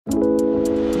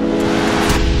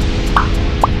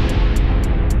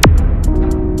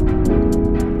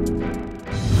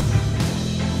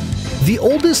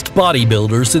oldest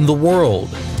bodybuilders in the world.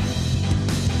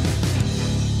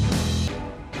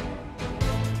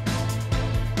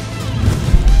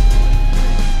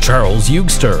 Charles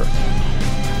Eugster.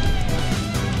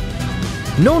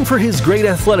 Known for his great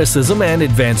athleticism and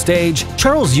advanced age,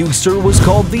 Charles Eugster was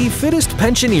called the fittest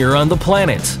pensioner on the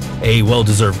planet, a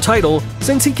well-deserved title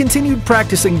since he continued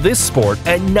practicing this sport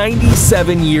at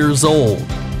 97 years old.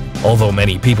 Although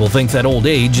many people think that old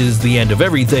age is the end of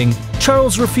everything,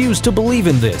 Charles refused to believe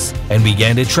in this and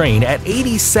began to train at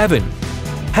 87.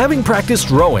 Having practiced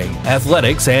rowing,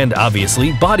 athletics, and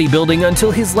obviously bodybuilding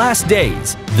until his last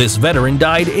days, this veteran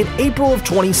died in April of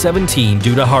 2017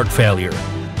 due to heart failure.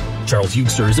 Charles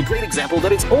Eugster is a great example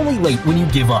that it's only late when you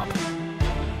give up.